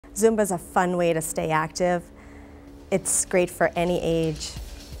Zumba's a fun way to stay active. It's great for any age,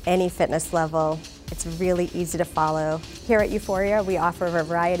 any fitness level. It's really easy to follow. Here at Euphoria, we offer a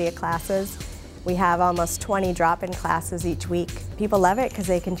variety of classes. We have almost 20 drop-in classes each week. People love it because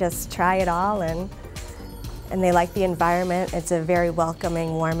they can just try it all and they like the environment. It's a very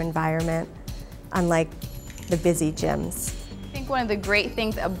welcoming, warm environment, unlike the busy gyms. I think one of the great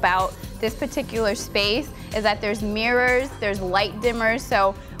things about this particular space is that there's mirrors, there's light dimmers,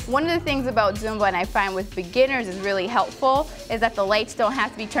 so one of the things about Zumba, and I find with beginners is really helpful, is that the lights don't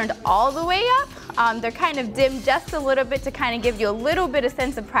have to be turned all the way up. They're kind of dimmed just a little bit to kind of give you a little bit of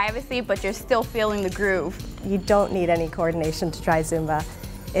sense of privacy, but you're still feeling the groove. You don't need any coordination to try Zumba.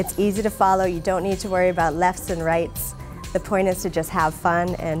 It's easy to follow. You don't need to worry about lefts and rights. The point is to just have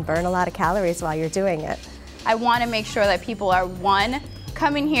fun and burn a lot of calories while you're doing it. I want to make sure that people are, one,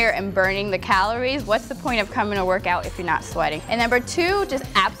 coming here and burning the calories. What's the point of coming to work out if you're not sweating? And number two, just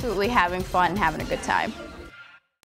absolutely having fun and having a good time.